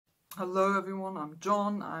Hello everyone, I'm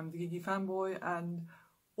John, I'm the Geeky Fanboy, and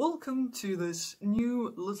welcome to this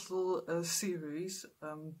new little series,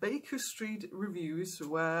 Baker Street Reviews,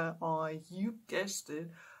 where you guessed it,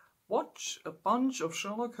 watch a bunch of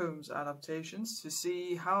Sherlock Holmes adaptations to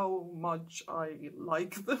see how much I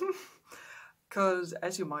like them. Because,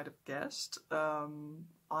 as you might have guessed, I'm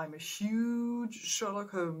a huge Sherlock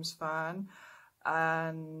Holmes fan.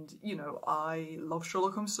 And you know, I love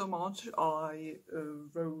Sherlock Holmes so much. I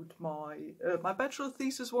wrote my bachelor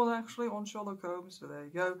thesis was actually on Sherlock Holmes, so there you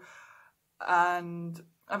go. And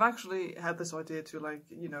I've actually had this idea to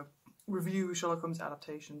review Sherlock Holmes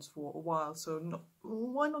adaptations for a while. So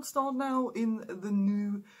why not start now in the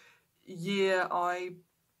new year? I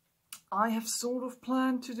have sort of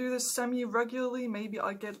planned to do this semi-regularly. Maybe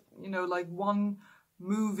I get one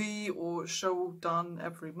movie or show done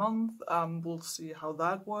every month. We'll see how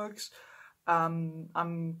that works.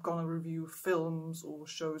 I'm gonna review films or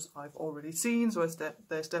shows I've already seen, so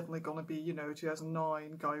there's definitely gonna be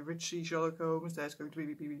 2009 Guy Ritchie Sherlock Holmes. There's going to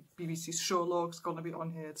be BBC's Sherlock's gonna be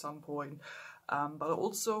on here at some point. But I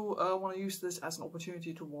also want to use this as an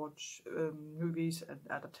opportunity to watch movies and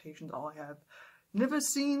adaptations I have never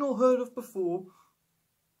seen or heard of before.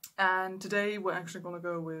 And today we're actually gonna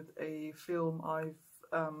go with a film I've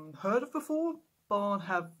heard of before, but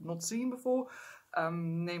have not seen before,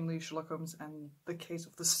 namely Sherlock Holmes and the Case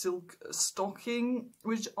of the Silk Stocking,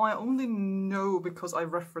 which I only know because I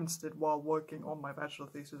referenced it while working on my bachelor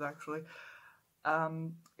thesis, actually.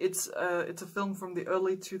 It's a film from the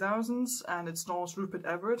early 2000s, and it stars Rupert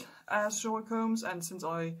Everett as Sherlock Holmes, and since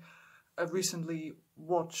I recently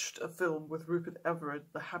watched a film with Rupert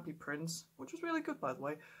Everett, The Happy Prince, which was really good, by the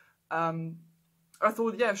way, I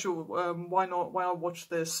thought, yeah, sure, why not watch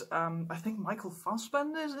this? I think Michael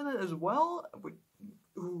Fassbender is in it as well,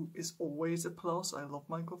 who is always a plus. I love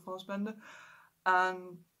Michael Fassbender.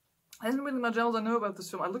 And I didn't really much else I know about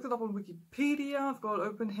this film. I looked it up on Wikipedia, I've got it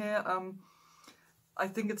open here. I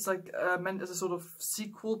think it's meant as a sort of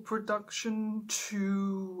sequel production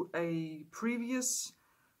to a previous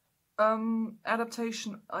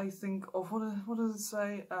adaptation, I think, of, what does it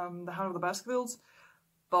say? The Hound of the Baskervilles.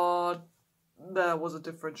 But there was a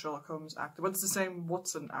different Sherlock Holmes actor, but it's the same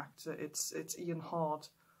Watson actor. It's Ian Hart,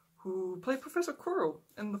 who played Professor Quirrell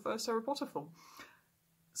in the first Harry Potter film.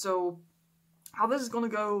 So how this is gonna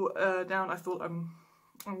go down, I thought I'm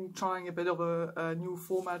trying a bit of a new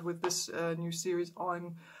format with this new series.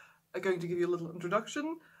 I'm going to give you a little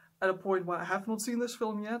introduction at a point where I have not seen this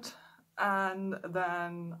film yet, and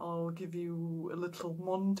then I'll give you a little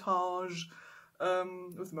montage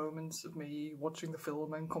with moments of me watching the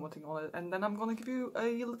film and commenting on it, and then I'm going to give you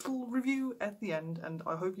a little review at the end, and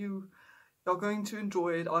I hope you're going to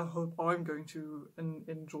enjoy it. I hope I'm going to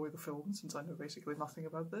enjoy the film, since I know basically nothing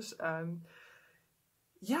about this, and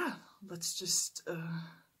yeah, let's just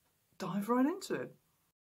dive right into it.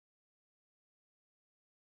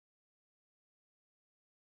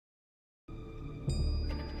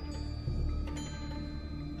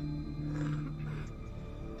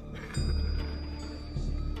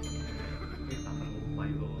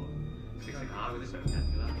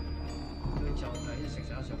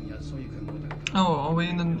 Oh, are we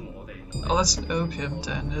in an... Oh, that's an opium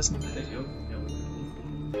den, isn't it?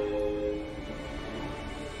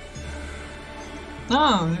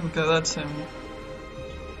 Oh, there we go, that's him.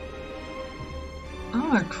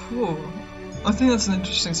 Oh, cool. I think that's an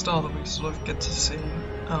interesting style that we sort of get to see,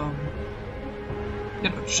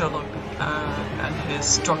 Sherlock and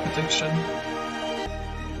his drug addiction.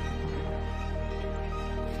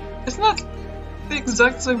 Isn't that the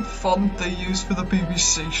exact same font they use for the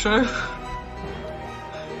BBC show?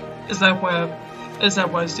 Is that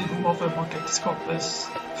where Stephen Moffat got this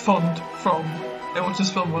font from? They watched this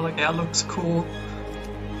film where it looks cool.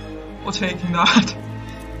 Or taking that.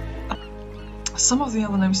 Some of the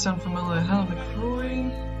other names sound familiar. Helen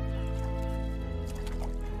McCrory.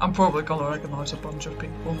 I'm probably gonna recognise a bunch of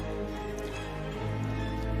people.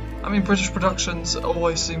 I mean, British productions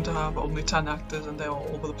always seem to have only 10 actors and they're all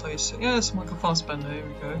over the place. Yes, Michael Fassbender, here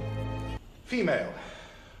we go. Female,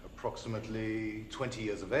 approximately 20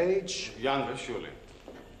 years of age. Younger, surely.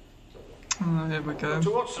 Oh, here we go.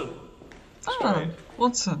 Dr. Watson. Ah,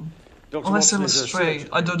 Watson. Dr. Unless Watson they is a Lestrade.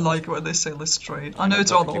 surgeon. I don't like it when they say Lestrade. I know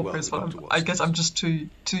it's rather obvious, but I guess I'm just too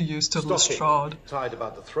used to Lestrade. Tied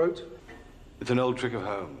about the throat. It's an old trick of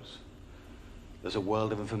Holmes. There's a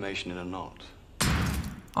world of information in a knot.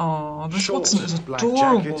 Oh, this Short, Watson is black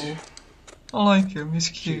adorable. jacket. I like him, he's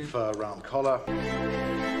cute. Cheap fur round collar.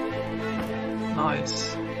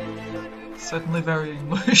 Nice. Certainly very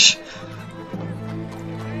English.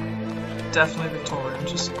 definitely Victorian.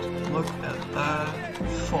 Just look at that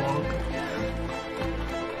fog.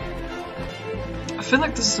 I feel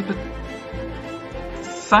like this is a bit...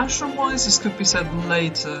 Fashion-wise, this could be said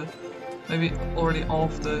later. Maybe already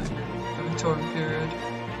after the Victorian period.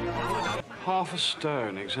 Half a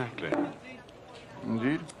stone, exactly.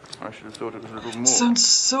 Indeed. I should have thought it was a little more. It sounds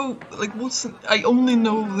so... like, what's... I only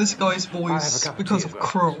know this guy's voice because of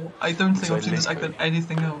Crow. I don't think I've seen this act in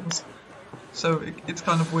anything else. So it's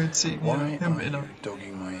kind of weird seeing him in a...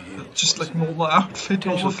 just like normal outfit,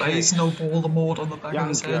 normal face, no Voldemort on the back of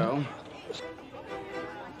his head.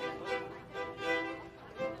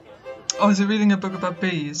 Oh, is he reading a book about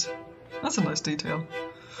bees? That's a nice detail.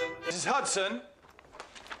 Mrs. Hudson?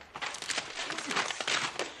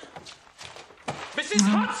 Mrs.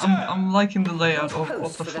 Hudson! I'm liking the layout of the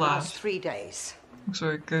for the flat. last 3 days. Looks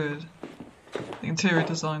very good. The interior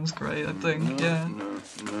design's great, I think, yeah. No.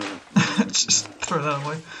 Just throw that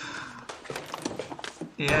away.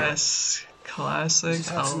 Yes,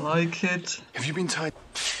 classic, I like it. Have you been tied?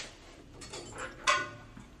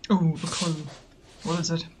 Ooh, the clue. What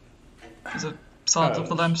is it? Is it Silence of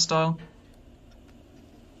the Lambs style?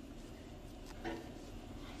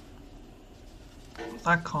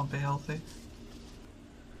 That can't be healthy.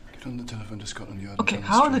 Get on the telephone to Scotland Yard. Okay,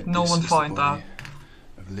 how did no one find that?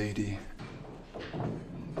 Of Lady.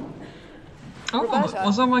 Oh, Roberta,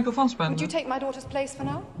 was that Michael Fassbender? Would you take my daughter's place for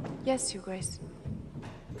now? Yes, Your Grace.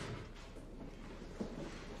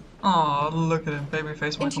 Oh, look at him,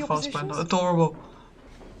 babyface Into Michael your Fassbender, positions? adorable.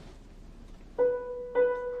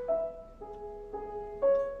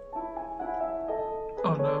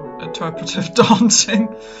 Oh no, interpretive dancing.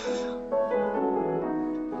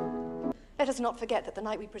 Let us not forget that the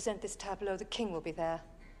night we present this tableau, the king will be there.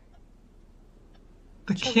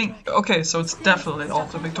 The king. Okay, so it's definitely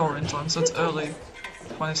after Victorian time, so it's early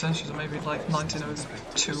 20th century, so maybe like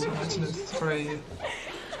 1902, 1903.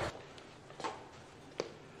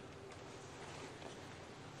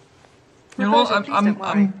 You know what?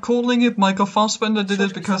 I'm calling it Michael Fassbender did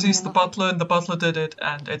it because he's the butler, and the butler did it,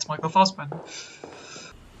 and it's Michael Fassbender.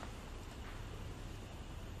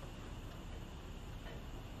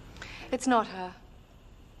 It's not her.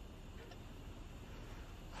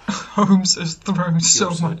 Holmes is throwing so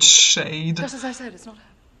much shade. Just as I said, it's not her.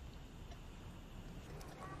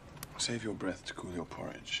 Save your breath to cool your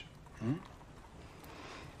porridge.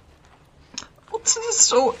 What's this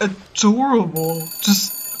so adorable?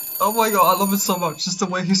 Just, oh my god, I love it so much. Just the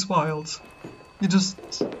way he smiles. You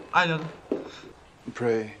just, I don't know.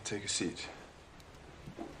 Pray, take a seat.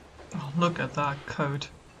 Oh, look at that coat.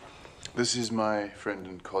 This is my friend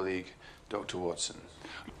and colleague, Dr. Watson.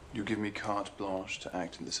 You give me carte blanche to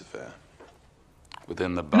act in this affair.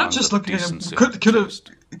 Within the Not bounds just of looking at him. decency.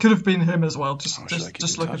 Could have been him as well. Just look at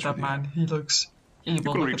touch that with you? man. He looks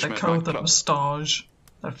evil. can Look at reach that me at coat, my that club. moustache,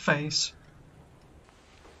 that face.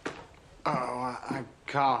 Oh, I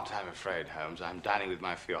can't, I'm afraid, Holmes. I'm dining with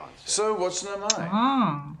my fiancée. So, Watson am I?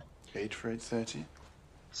 Ah, 8 for 8:30.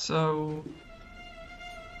 so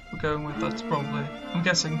we're going with that's probably. I'm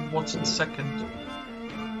guessing Watson's second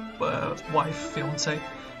wife, fiance.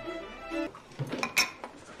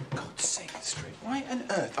 God's sake, straight. Why on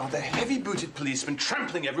earth are there heavy-booted policemen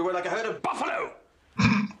trampling everywhere like a herd of buffalo?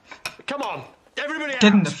 Come on, everybody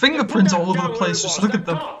Getting out. the fingerprints Put that all over gun the where place. it Just was. look at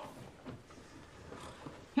them. Come on.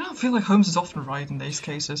 Yeah, I feel like Holmes is often right in these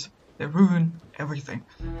cases. They ruin everything.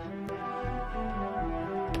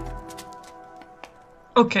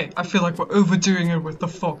 Okay, I feel like we're overdoing it with the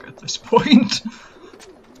fog at this point.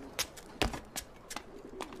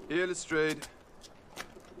 Here, Lestrade.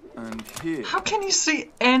 And here. How can you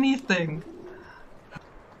see anything?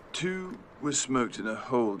 2 were smoked in a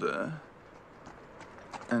holder.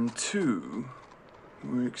 And 2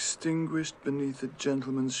 were extinguished beneath a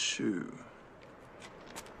gentleman's shoe.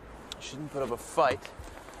 She didn't put up a fight.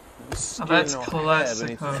 Oh, that's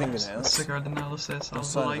classic Holmes. Cigarette analysis, I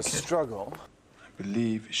like it. Struggle. I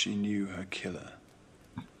believe she knew her killer.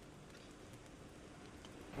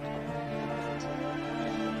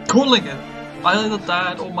 Calling it! Either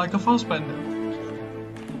that or Michael Fassbender.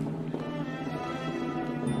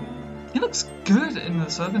 He looks good in the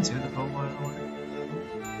servant uniform, by the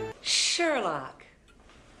way. Sherlock.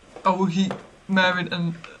 Oh, he married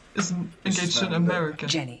and is engaged to an American.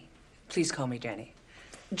 Jenny. Please call me Jenny.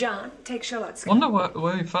 John, take Sherlock's. Wonder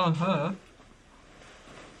where he found her.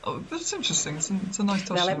 Oh, that's interesting. It's a nice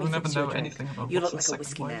touch. Now let me We'll never fix your know drink. anything about You look Watson's like a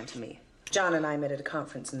second whiskey man wife. to me. John and I met at a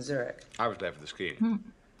conference in Zurich. I was there for the skiing.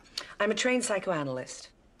 I'm a trained psychoanalyst.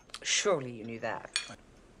 Surely you knew that.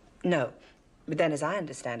 No. But then, as I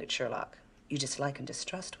understand it, Sherlock, you dislike and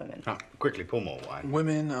distrust women. Oh, quickly, pour more wine.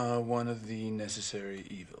 Women are one of the necessary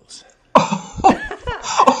evils.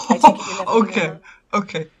 I take it you never Okay, know.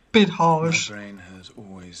 okay, bit My harsh. brain has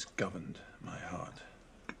always governed my heart.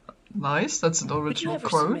 Nice, that's an Would you original ever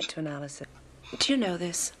submit quote. to analysis? Do you know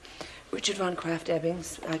this? Richard von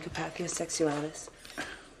Krafft-Ebing's Psychopathia Sexualis.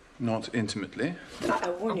 Not intimately. I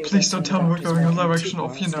warn you Please against don't tell me we're doctor's going in more the direction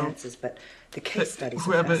antique of, you know, moral stances, but the case studies are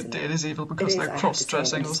whoever it fascinating. is evil because It they're is, I have to say,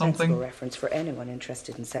 cross-dressing an or indispensable something. reference for anyone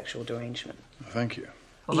interested in sexual derangement. Thank you.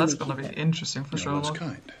 Well, that's You gonna keep be it. interesting for You're most Sherlock.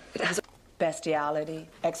 kind. It has bestiality,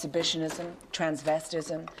 exhibitionism,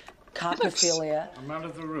 transvestism, coprophilia, I'm out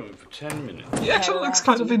of the room for 10 minutes. He actually looks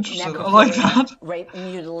kind of pederasty, interesting. I like necrophilia, that. rape and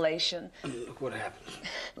mutilation, Look what happens.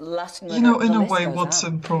 lust, murder. You know, in the a list way, goes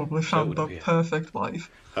Watson on. probably found would the appear. perfect wife.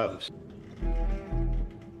 Holmes.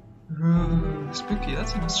 Ooh, spooky,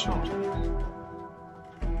 that's a nice shot.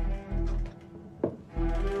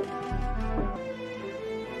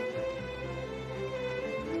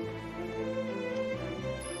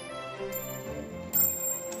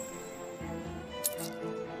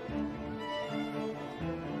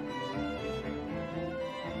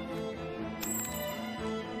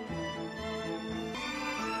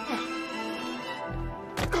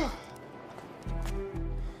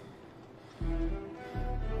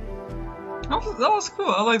 That was cool,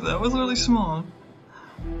 I like that, it was really smart.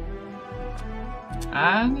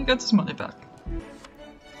 And he gets his money back.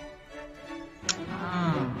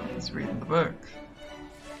 Ah, he's reading the book.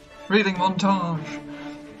 Reading montage.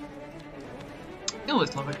 You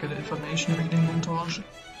always love a good information reading montage.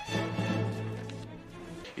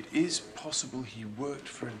 It is possible he worked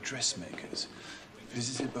for a dressmaker's,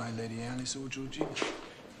 visited by Lady Alice or Georgina.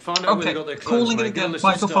 Find out where Okay, they got their clothes calling it made. Get a again, list of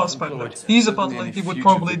Michael staff Fassbender. employed. He's a Certainly butler, any he would future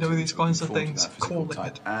probably know victims these would kinds of conform to things. that physical Calling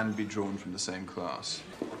type it. and be drawn from the same class.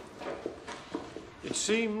 It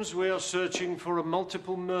seems we are searching for a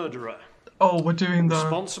multiple murderer Oh, we're doing the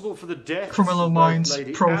responsible for the deaths Criminal of both Minds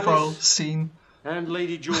Lady profile Alice scene. and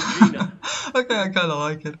Lady Georgina. Okay, I kinda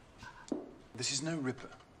like it. This is no ripper,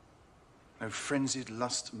 no frenzied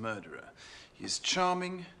lust murderer. He is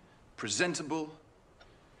charming, presentable,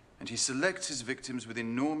 and he selects his victims with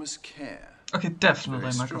enormous care. Okay, definitely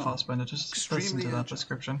Very Michael strong. Fassbender, just listen Extremely to that agile.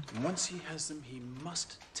 description. And once he has them, he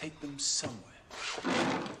must take them somewhere.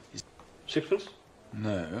 Sixpence?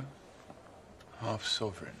 No, half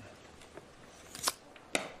sovereign.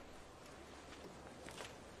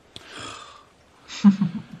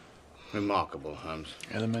 Remarkable, Holmes.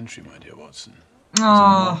 Elementary, my dear Watson.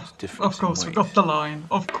 Ah, marked difference of course in we weight. got the line.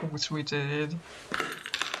 Of course we did.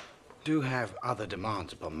 Do have other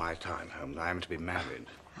demands upon my time, Holmes. I am to be married.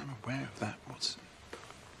 I'm aware of that, Watson.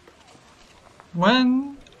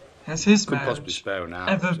 When has his Could possibly marriage spare an hour.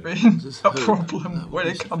 ever or so. been This a hope, problem that when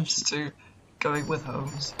would it be comes to going with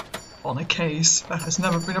Holmes on a case that has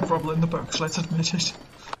never been a problem in the books, let's admit it.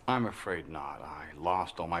 I'm afraid not. I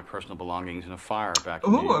lost all my personal belongings in a fire back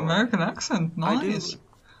in New Ooh, York. American accent, nice.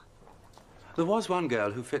 There was one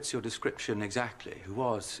girl who fits your description exactly, who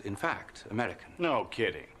was, in fact, American. No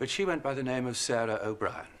kidding. But she went by the name of Sarah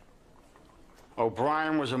O'Brien.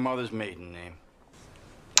 O'Brien was her mother's maiden name.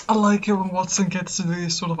 I like it when Watson gets to do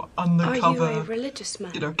these sort of Are you a undercover, religious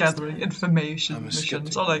man? you know, gathering information I'm a missions.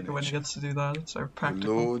 skeptic I by like it when he nature. gets to do that, it's so My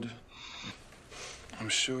practical. Lord, I'm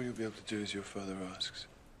sure you'll be able to do as your father asks.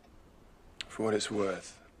 For what it's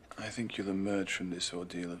worth, I think you'll emerge from this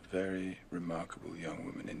ordeal a very remarkable young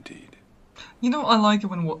woman indeed. You know, I like it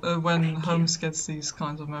when Holmes gets these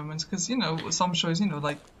kinds of moments, because, you know, some shows, you know,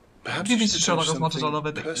 like, Perhaps you BBC should Sherlock, attach as much as I something love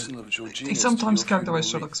it, personal of they Georgina's sometimes to your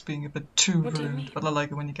characterize film Sherlock as being a bit too What do you rude, mean? but I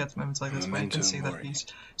like it when you get moments like this where you can Memento see that mori. he's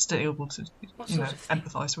still able to, you know, sort of thing?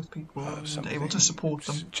 empathise with people and Something able to support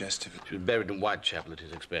them. Suggestive. She was buried in Whitechapel at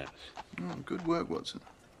his expense. Oh, good work, Watson.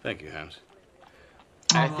 Thank you, Holmes.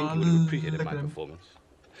 I think you would have appreciated look my at him. performance.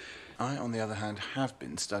 I, on the other hand, have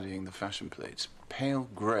been studying the fashion plates. Pale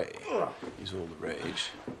grey is all the rage.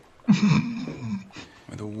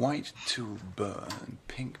 With a white tulle boa and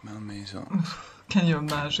pink malmaison. Can you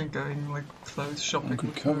imagine going, like, clothes shopping I could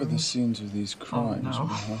with cover the Holmes? scenes of these crimes no.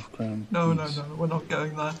 with a half-crown No, piece. no, we're not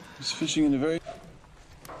going there. He's fishing in a very...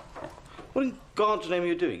 What in God's name are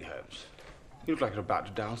you doing, Holmes? You look like you're about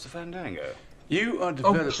to dance the fandango. You are Oh,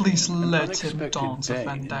 developing please an let him unexpected dance a vein in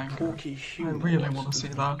fandango. porky I humour, really Watson, want to see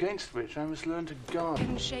that. Against which I must learn to guard.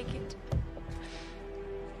 And shake it.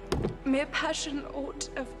 Mere passion aught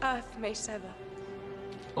of earth may sever.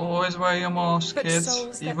 Always wear your mask, But kids.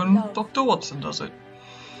 souls that Even love. Dr. Watson does it.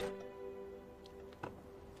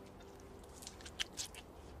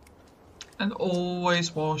 And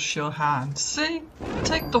always wash your hands. See?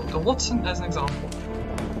 Take Dr. Watson as an example.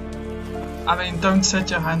 I mean, don't set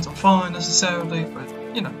your hands on fire necessarily, but,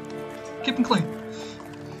 you know, keep them clean.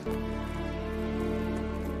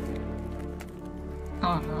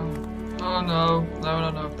 no. Oh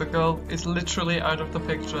no. No. The girl is literally out of the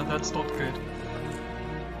picture. That's not good.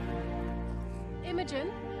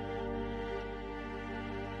 Imogen?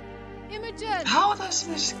 Imogen! How does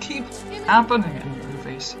this keep happening in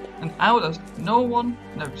movies? And how does no one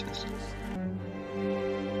notice?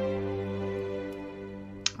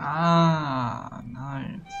 Ah,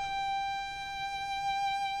 nice.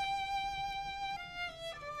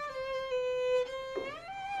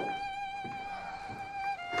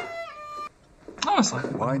 I always like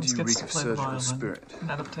Why do gets you reek to of play the surgical violin spirit? in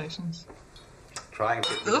adaptations. Trying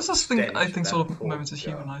to There's this thing I think sort of poor moments to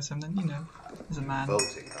girl. humanise him. Then you know, he's a man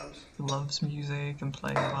Bolting, Holmes. who loves music and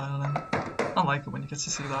playing the violin. I like it when you get to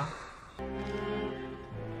see that.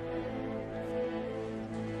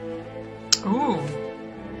 Ooh.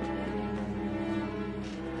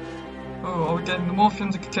 Oh, are we getting the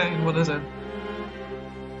morphine, the cocaine? What is it?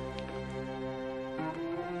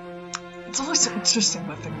 It's always so interesting,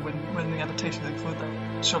 I think, when the adaptations include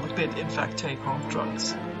that Sherlock did in fact take home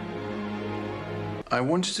drugs. I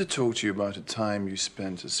wanted to talk to you about a time you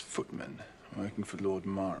spent as footman working for Lord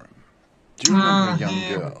Marham. Do you remember a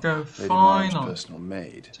young girl, Lady Marham's personal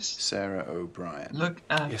maid, Sarah O'Brien? Look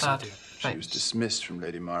at that face. She was dismissed from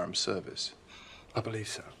Lady Marham's service. I believe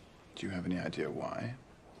so. Do you have any idea why?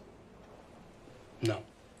 No.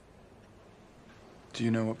 Do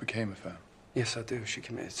you know what became of her? Yes, I do. She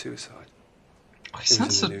committed suicide. Oh, he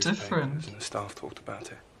sounds so different. And the staff talked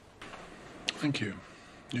about it. Thank you.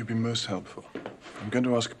 You've been most helpful. I'm going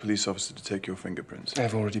to ask a police officer to take your fingerprints.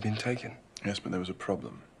 They've already been taken. Yes, but there was a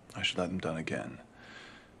problem. I should have them done again.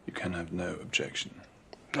 You can have no objection.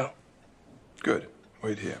 No. Good.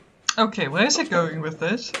 Wait here. Okay, where is it going with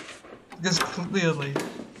this? Because clearly...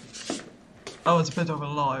 Oh, it's a bit of a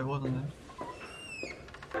lie, wasn't it?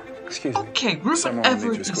 Excuse me. Okay, Rupert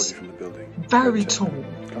Everett is very tall.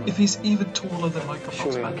 If he's even taller than Michael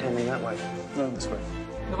Fassbender. Surely I'm coming that way. No, this way.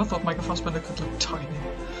 Never thought Michael Fassbender could look tiny.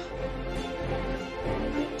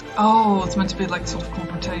 Oh, it's meant to be like sort of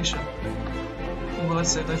confrontation. Well,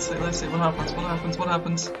 let's see. What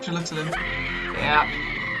happens? She looks at him. Yeah.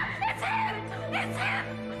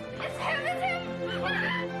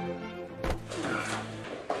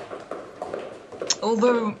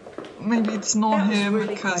 Although, maybe it's not him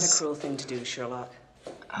really because... quite a cruel thing to do, Sherlock.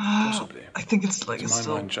 Possibly. I think it's like it's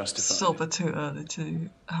still a bit too early to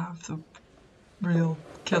have the real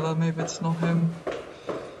killer. Maybe it's not him.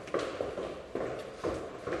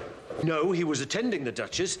 No, he was attending the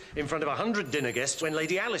Duchess in front of 100 dinner guests when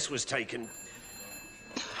Lady Alice was taken.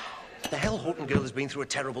 The Hell Horton girl has been through a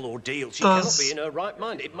terrible ordeal. She cannot be in her right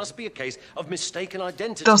mind. It must be a case of mistaken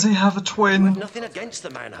identity. Does he have a twin? You have nothing against the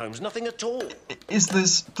man, Holmes. Nothing at all. Is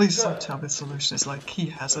this... Please don't tell me the solution is like he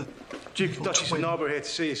has a Duke Duchess of Narborough here to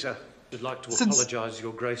see you, sir. I'd like to apologise,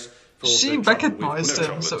 Your Grace, for she recognised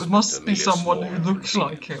him, so it must be someone who looks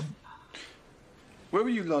like him. Where were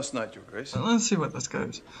you last night, Your Grace? Let's see where this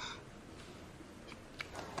goes.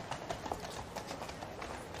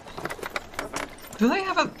 Do they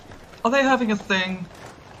have a... Are they having a thing?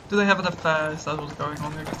 Do they have an affair? Is that what's going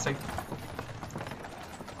on there? Let's see.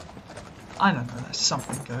 I don't know, there's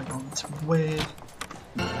something going on. It's weird.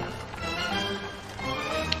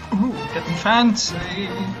 Ooh, getting fancy.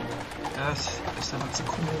 Yes, so that's a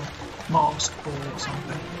cool mask ball or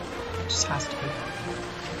something. It just has to be.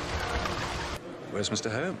 Where's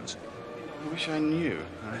Mr. Holmes? I wish I knew.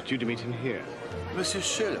 I was due to meet him here. Monsieur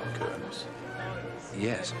Sherlock Holmes?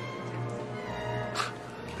 Yes.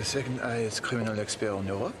 The second highest criminal expert in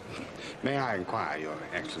Europe? May I inquire, Your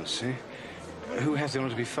Excellency, who has the honor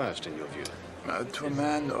to be first in your view? To a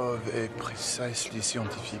man of a precisely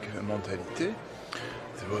scientific mentality,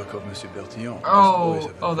 the work of Monsieur Bertillon oh, has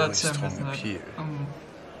always that's very him, strong isn't appeal.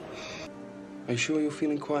 Are you sure you're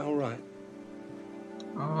feeling quite all right?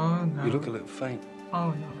 Oh no. You look a little faint.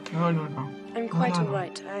 Oh no. No. I'm quite all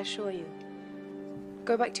right, I assure you.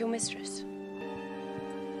 Go back to your mistress.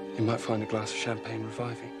 You might find a glass of champagne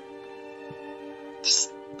reviving.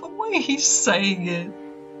 Just the way he's saying it.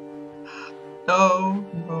 No.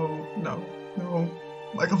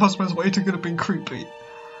 Michael Fassbender's way too good at being creepy.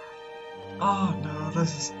 Oh no,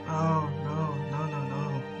 this is... Oh no.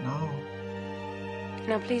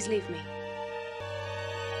 Now please leave me.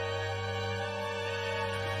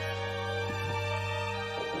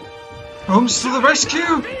 Holmes to the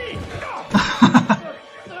rescue!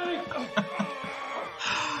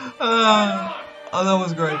 Oh, that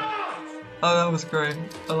was great.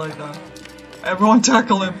 I like that. Everyone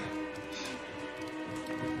tackle him.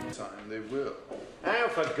 Time they will. How,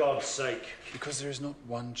 for God's sake? Because there is not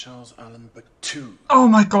one Charles Allen, but two. Oh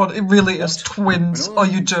my god, it really is twins. Are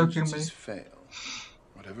you joking me? Fail.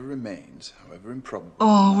 What whatever remains, however improbable.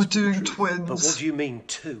 Oh, we're doing twins. But what do you mean,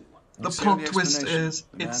 two? The plot twist is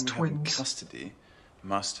it's twins. The man we have in custody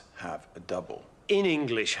must have a double. In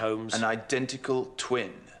English, Holmes. An identical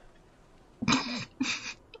twin.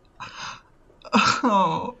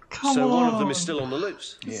 Oh, come on. So one of them is still on the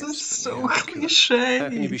loose? This is so cliche. How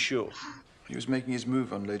can you be sure? He was making his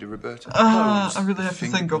move on Lady Roberta. I really have to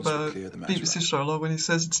think of BBC Sherlock when he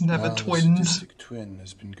says it's never twins. The sadistic twin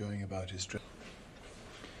has been going about his dream.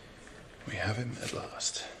 We have him at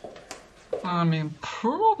last. I mean,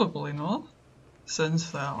 probably not,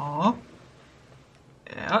 since there are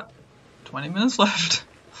 20 minutes left.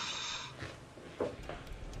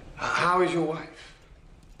 How is your wife?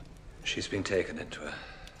 She's been taken into a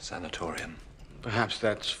sanatorium. Perhaps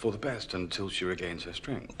that's for the best until she regains her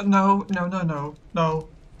strength. No.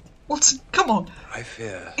 Watson, come on. I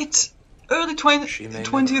fear it's early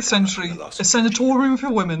 20th century. A sanatorium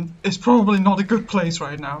for women is probably not a good place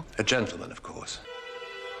right now. a gentleman, of course.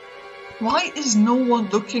 Why is no one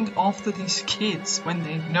looking after these kids when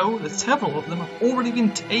they know that several of them have already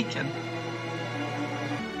been taken?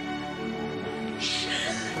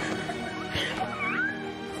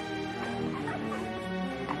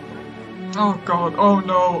 Oh god, oh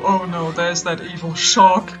no, there's that evil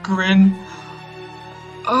shark grin.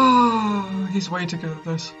 Oh, he's way too good at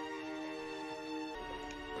this.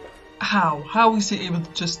 How is he able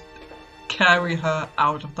to just carry her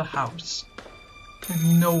out of the house with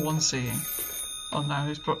no one seeing? Oh no,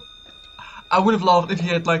 he's I would have loved if he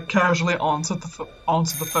had like casually answered the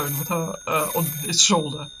phone with her on his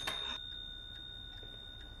shoulder.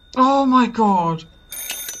 Oh my god.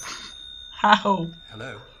 How?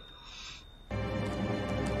 Hello.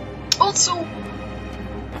 Also,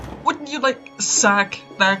 wouldn't you like sack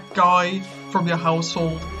that guy from your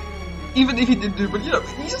household? Even if he didn't do it, but you know,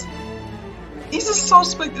 he's a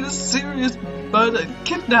suspect in a serious murder and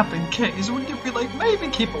kidnapping case. Wouldn't you be like, maybe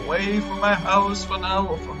keep away from my house for now,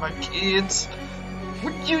 or from my kids?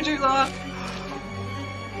 Wouldn't you do that?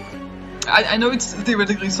 I know it's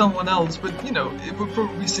theoretically someone else, but you know, it would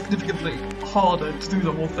probably be significantly harder to do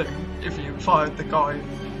the whole thing if you fired the guy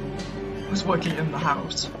who's working in the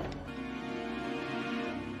house.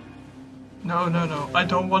 No, I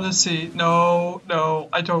don't want to see. No,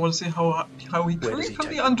 I don't want to see how he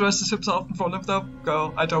creepily undresses himself in front of the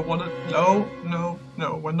girl. I don't want to.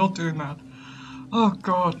 No, we're not doing that. Oh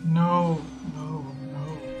God, no.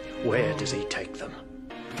 Where does he take them?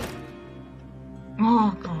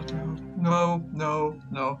 Oh God, no.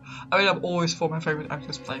 I mean, I've always thought my favorite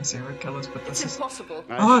actors playing serial killers, but this is impossible.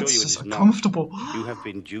 it's just uncomfortable. You have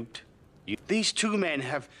been duped. These two men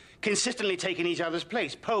have consistently taken each other's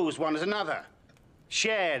place, posed one as another,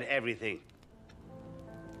 shared everything.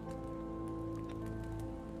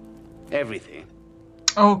 Everything.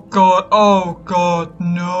 Oh God,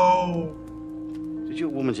 no. Did your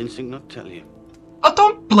woman's instinct not tell you? I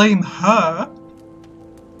don't blame her.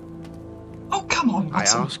 Oh, come on,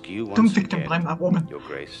 Watson. I ask you once don't victim again, blame that woman. Your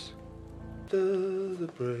Grace.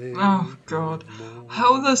 Oh God,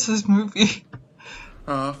 how does this movie?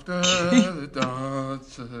 After the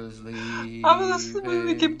dancers leave. How does the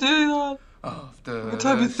movie keep doing that? Every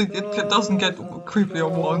time you think it doesn't get creepy or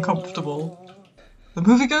more uncomfortable, the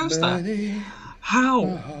movie goes there.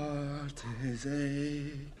 How?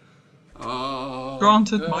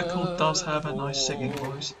 Granted, Michael does have a nice singing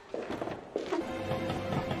voice.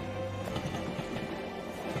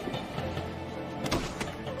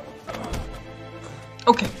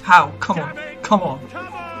 Okay, how? Come on. Come on!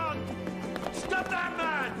 Stop that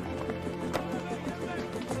man!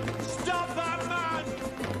 Stop that man!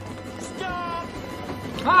 Stop!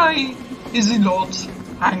 Hi! Is he not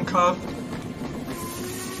handcuffed?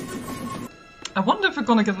 I wonder if we're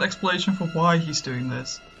gonna get an explanation for why he's doing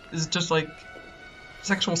this. Is it just like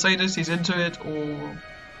sexual sadist, he's into it, or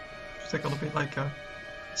is there gonna be like a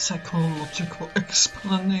psychological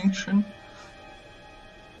explanation?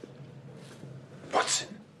 Watson!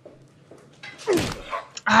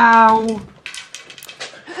 Ow!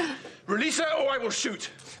 Release her or I will shoot!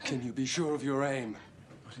 Can you be sure of your aim?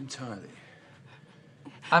 Not entirely.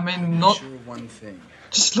 I mean, not. Sure of one thing.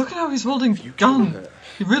 Just look at how he's holding a gun.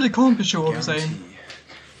 He really can't be sure of his aim.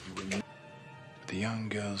 The young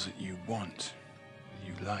girls that you want, that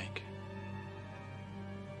you like,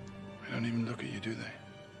 they don't even look at you, do they?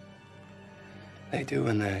 They do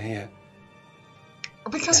when they're here.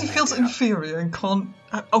 Because he feels inferior and can't.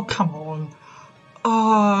 Oh, come on.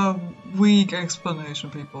 Weak explanation,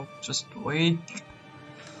 people. Just weak.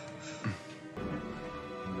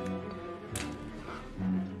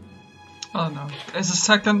 Oh no. There's a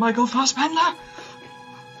second Michael Fassbender!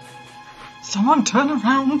 Someone turn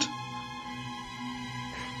around!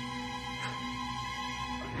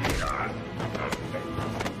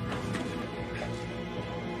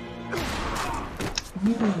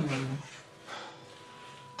 Ooh.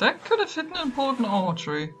 That could have hit an important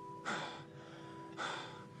artery.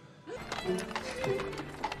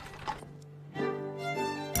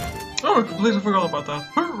 Oh, I completely forgot about that.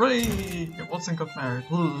 Hooray! Watson got married.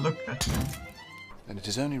 Look at him. And it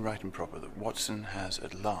is only right and proper that Watson has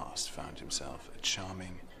at last found himself a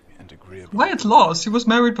charming and agreeable... Why at last? He was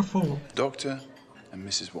married before. Dr. and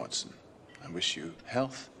Mrs. Watson, I wish you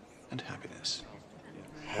health and happiness.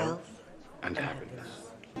 Health and happiness.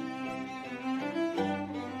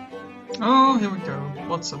 Oh, here we go.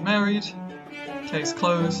 Watson married. Case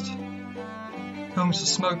closed. Holmes is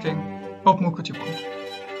smoking. What more could you want?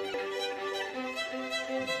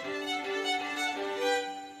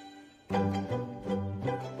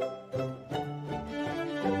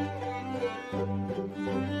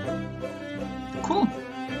 Cool.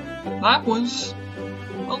 That was,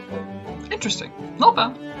 well, interesting. Not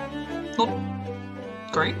bad. Not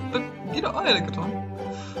great, but, you know, I had a good time.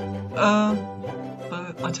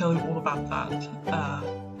 But I'll tell you all about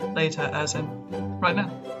that later, as in right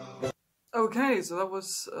now. Okay, so that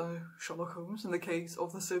was Sherlock Holmes in the case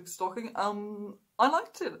of the silk stocking. I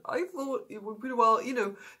liked it. I thought it went pretty well. You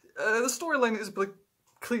know, the storyline is a bit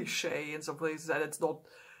cliche in some places, and it's not,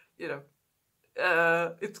 you know,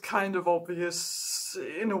 it's kind of obvious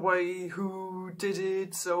in a way who did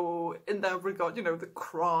it. So in that regard, you know, the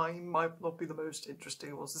crime might not be the most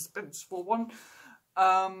interesting or suspenseful one.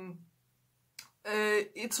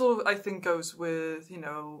 It sort of, I think, goes with, you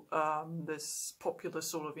know, this popular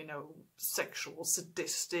sort of, you know, sexual,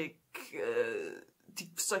 sadistic,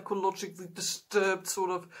 deep psychologically disturbed sort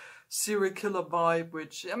of serial killer vibe,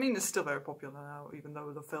 which, I mean, is still very popular now, even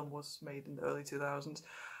though the film was made in the early 2000s.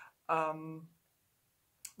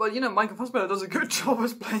 But, you know, Michael Fassbender does a good job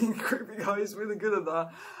as playing a creepy guy. He's really good at that.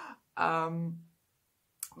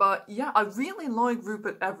 But yeah, I really like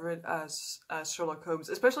Rupert Everett as Sherlock Holmes,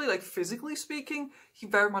 especially like physically speaking. He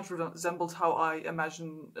very much resembles how I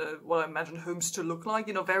imagine what I imagine Holmes to look like.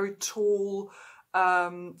 You know, very tall,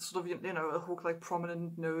 sort of, you know, a hawk-like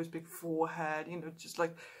prominent nose, big forehead. You know, just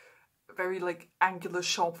like very like angular,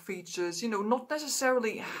 sharp features. You know, not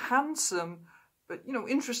necessarily handsome, but you know,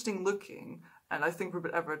 interesting looking. And I think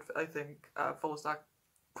Rupert Everett, follows that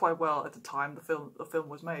quite well at the time the film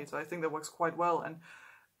was made. So I think that works quite well. And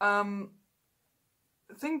I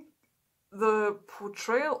think the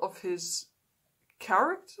portrayal of his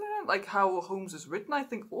character, like how Holmes is written, I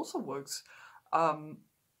think also works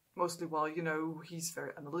mostly well. You know, he's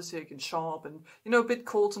very analytic and sharp and, you know, a bit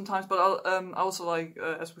cold sometimes, but I also like,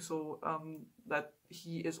 as we saw, that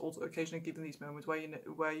he is also occasionally given these moments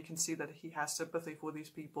where you can see that he has sympathy for these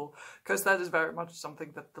people, because that is very much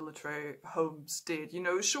something that the literary Holmes did. You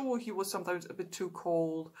know, sure, he was sometimes a bit too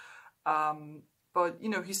cold, but, you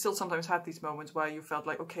know, he still sometimes had these moments where you felt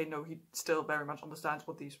like, okay, no, he still very much understands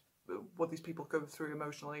what these people go through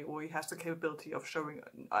emotionally, or he has the capability of showing,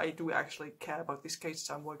 I do actually care about these cases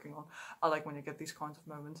I'm working on. I like when you get these kinds of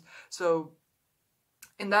moments. So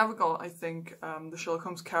in that regard, I think the Sherlock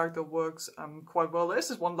Holmes character works quite well. There's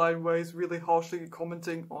this one line where he's really harshly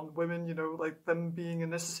commenting on women, you know, like them being a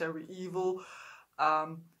necessary evil,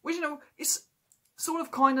 which, you know, is sort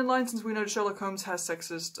of kind in line, since we know Sherlock Holmes has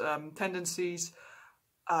sexist tendencies,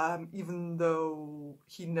 even though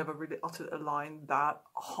he never really uttered a line that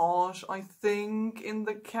harsh, I think, in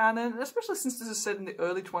the canon, especially since this is set in the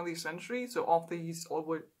early 20th century, so after he's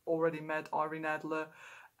already met Irene Adler,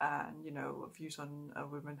 and, you know, views on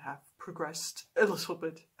women have progressed a little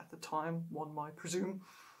bit at the time, one might presume.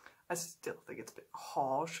 I still think it's a bit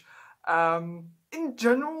harsh. In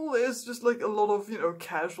general, there's just like a lot of, you know,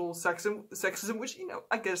 casual sexism, which, you know,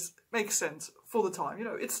 I guess makes sense for the time. You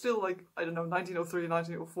know, it's still like, I don't know, 1903,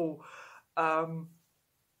 1904.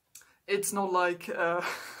 It's not like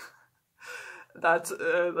that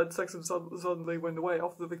sexism suddenly went away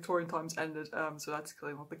after the Victorian times ended. So that's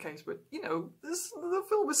clearly not the case. But, you know, the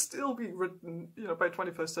film is still being written, you know, by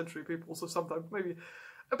 21st century people, so sometimes maybe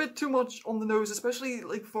a bit too much on the nose, especially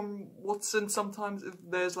like from Watson. Sometimes if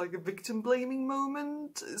there's like a victim blaming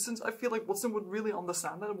moment, since I feel like Watson would really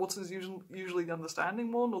understand that, and Watson's usually the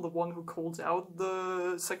understanding one, or the one who calls out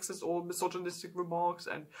the sexist or misogynistic remarks,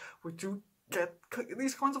 and we do get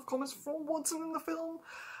these kinds of comments from Watson in the film.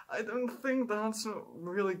 I don't think that's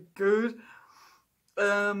really good.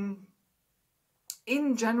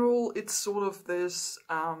 In general, it's sort of this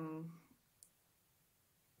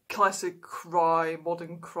classic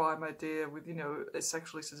modern crime idea with, you know, a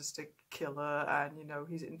sexually sadistic killer, and, you know,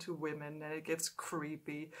 he's into women and it gets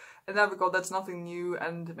creepy. In that regard, that's nothing new,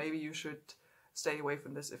 and maybe you should stay away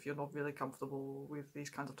from this if you're not really comfortable with these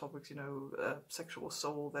kinds of topics. You know, sexual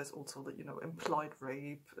assault, there's also the, you know, implied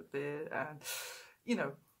rape a bit, and, you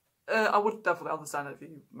know, I would definitely understand it if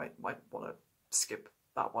you might want to skip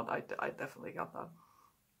that one. I definitely got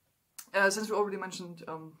that. Since we already mentioned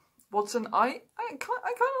Watson, I kind of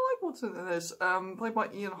like Watson in this. Played by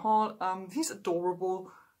Ian Hart. He's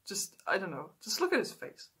adorable. Just, I don't know, just look at his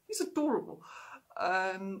face. He's adorable.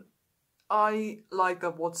 And I like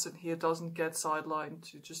that Watson here doesn't get sidelined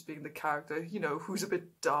to just being the character, you know, who's a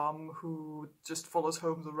bit dumb, who just follows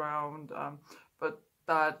Holmes around, but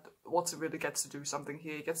that Watson really gets to do something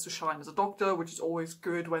here. He gets to shine as a doctor, which is always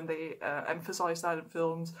good when they emphasize that in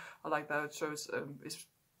films. I like that it shows his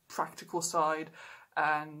practical side.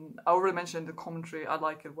 And I already mentioned in the commentary, I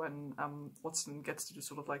like it when Watson gets to do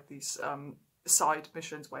sort of like these side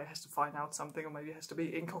missions where he has to find out something, or maybe he has to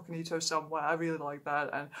be incognito somewhere. I really like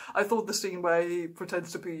that. And I thought the scene where he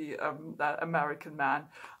pretends to be that American man,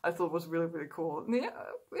 I thought was really, really cool. And the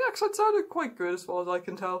accent sounded quite good as far as I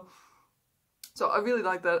can tell. So I really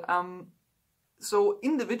like that. So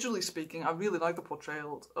individually speaking, I really like the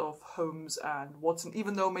portrayal of Holmes and Watson,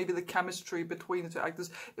 even though maybe the chemistry between the two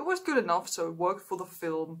actors, it was good enough, so it worked for the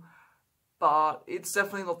film. But it's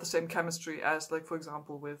definitely not the same chemistry as, like, for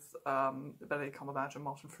example, with Benedict Cumberbatch and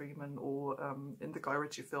Martin Freeman, or in the Guy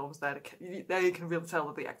Ritchie films. There you can really tell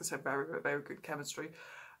that the actors have very, very good chemistry,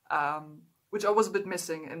 which I was a bit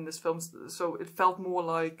missing in this film. So it felt more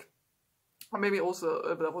like, or maybe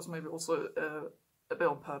also, that was maybe also a bit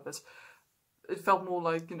on purpose. It felt more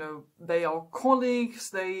like, you know, they are colleagues,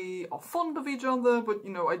 they are fond of each other, but,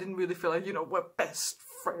 you know, I didn't really feel like, you know, we're best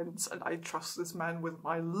friends and I trust this man with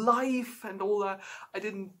my life and all that. I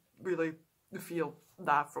didn't really feel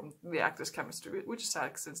that from the actors' chemistry, which is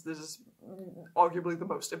sad, since this is arguably the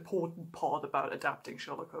most important part about adapting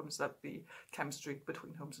Sherlock Holmes, that the chemistry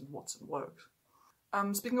between Holmes and Watson works.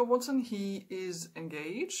 Speaking of Watson, he is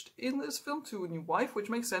engaged in this film to a new wife, which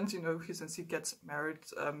makes sense, you know, since he gets married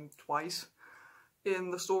twice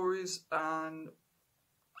in the stories, and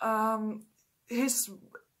his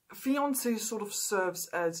fiancée sort of serves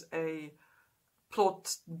as a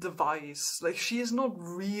plot device. Like, she is not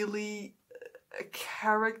really a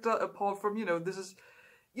character apart from, you know, this is,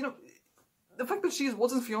 you know, the fact that she is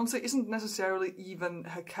Watson's fiancée isn't necessarily even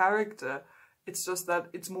her character. It's just that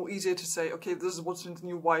it's more easier to say, okay, this is Watson's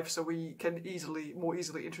new wife, so we can more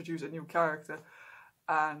easily introduce a new character.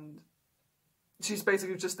 And she's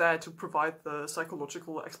basically just there to provide the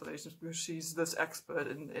psychological explanations, because she's this expert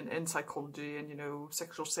in psychology and, you know,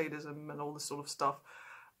 sexual sadism and all this sort of stuff,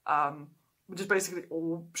 which is basically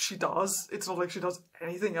all she does. It's not like she does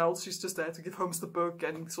anything else. She's just there to give Holmes the book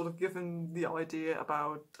and sort of give him the idea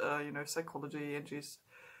about, you know, psychology, and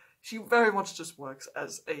she very much just works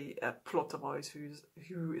as a plot device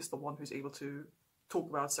who is the one who's able to talk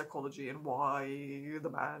about psychology and why the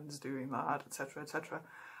man's doing that, etc., etc.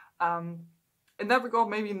 In that regard,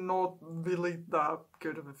 maybe not really that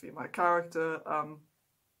good of a female character.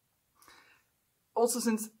 Also,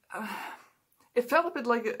 since it felt a bit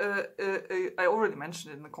like I already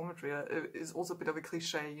mentioned it in the commentary, it is also a bit of a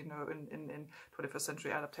cliche, you know, in 21st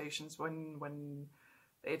century adaptations, when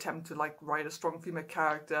they attempt to, like, write a strong female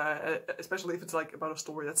character, especially if it's like about a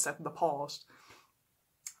story that's set in the past.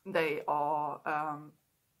 They are,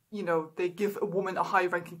 you know, they give a woman a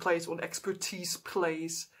high-ranking place or an expertise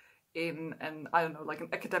place in an, I don't know, like an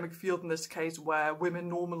academic field in this case, where women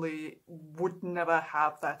normally would never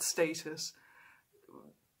have that status.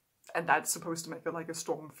 And that's supposed to make her like a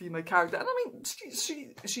strong female character. And I mean,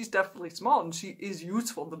 she's definitely smart and she is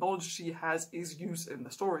useful. The knowledge she has is used in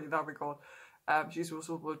the story in that regard. She's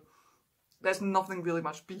also, but there's nothing really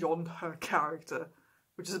much beyond her character,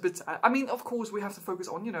 which is a bit sad. I mean, of course, we have to focus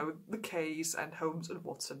on, you know, the case and Holmes and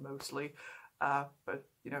Watson mostly. But,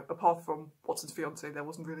 you know, apart from Watson's fiancée, there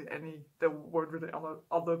weren't really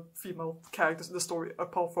other female characters in the story,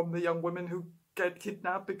 apart from the young women who get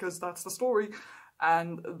kidnapped, because that's the story,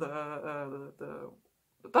 and the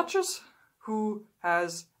Duchess, who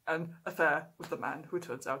has an affair with the man who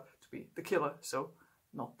turns out to be the killer, so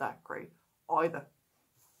not that great either.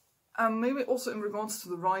 Maybe also in regards to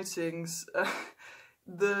the writings,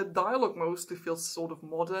 the dialogue mostly feels sort of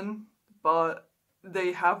modern, but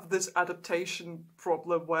they have this adaptation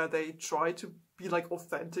problem where they try to be like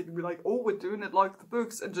authentic and be like, oh, we're doing it like the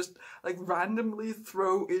books, and just like randomly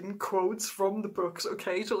throw in quotes from the books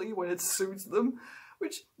occasionally when it suits them,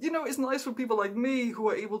 which, you know, is nice for people like me who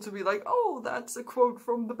are able to be like, oh, that's a quote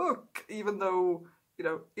from the book, even though, you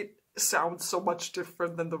know, it sounds so much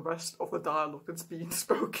different than the rest of the dialogue that's being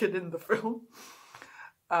spoken in the film.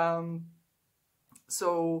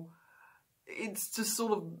 So it's just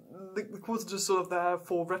sort of, the quotes are just sort of there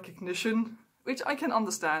for recognition, which I can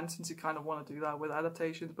understand since you kind of want to do that with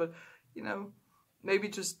adaptations, but, you know, maybe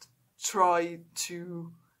just try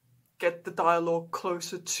to get the dialogue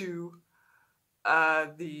closer to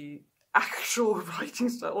the actual writing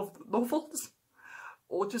style of the novels,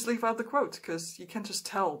 or just leave out the quotes, because you can just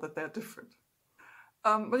tell that they're different.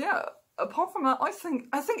 But yeah, apart from that, I think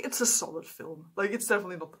it's a solid film. Like, it's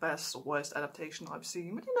definitely not the best or worst adaptation I've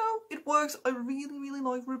seen, but you know, it works. I really, really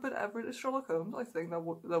like Rupert Everett as Sherlock Holmes. I think that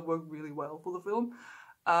worked really well for the film.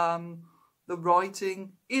 The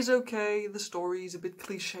writing is okay, the story is a bit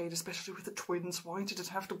cliched, especially with the twins. Why did it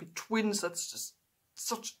have to be twins? That's just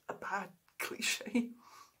such a bad cliche.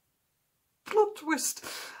 Plot twist.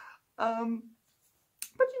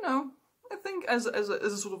 But you know, I think as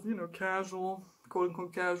a sort of, you know, casual,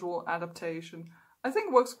 quote-unquote casual adaptation, I think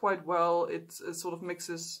it works quite well. It sort of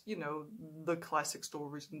mixes, you know, the classic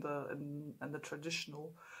stories and the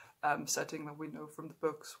traditional setting that we know from the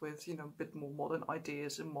books with, you know, a bit more modern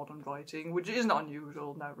ideas and modern writing, which isn't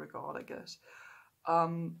unusual in that regard, I guess.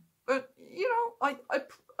 But you know,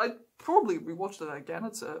 I probably rewatched it again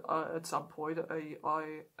at some point.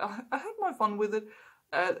 I had my fun with it.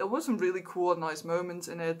 There was some really cool and nice moments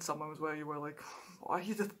in it. Some moments where you were like, why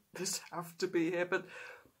did this have to be here? But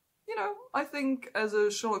you know, I think as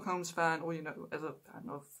a Sherlock Holmes fan, or you know, as a fan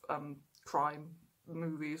of crime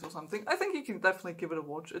movies or something, I think you can definitely give it a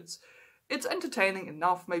watch. It's entertaining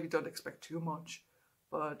enough. Maybe don't expect too much,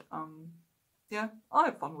 but yeah, I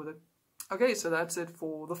had fun with it. Okay, so that's it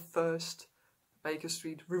for the first Baker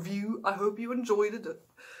Street review. I hope you enjoyed it,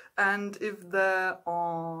 and if there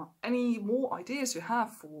are any more ideas you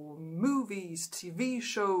have for movies, TV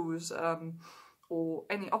shows, or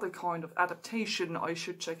any other kind of adaptation I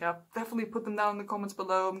should check out, definitely put them down in the comments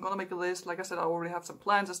below. I'm gonna make a list. Like I said, I already have some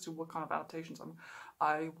plans as to what kind of adaptations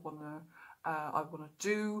I wanna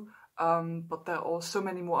do. But there are so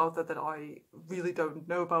many more out there that I really don't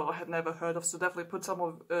know about, I had never heard of, so definitely put some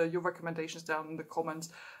of your recommendations down in the comments,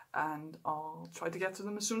 and I'll try to get to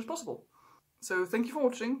them as soon as possible. So thank you for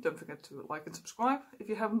watching. Don't forget to like and subscribe if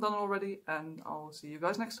you haven't done already, and I'll see you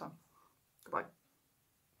guys next time. Goodbye.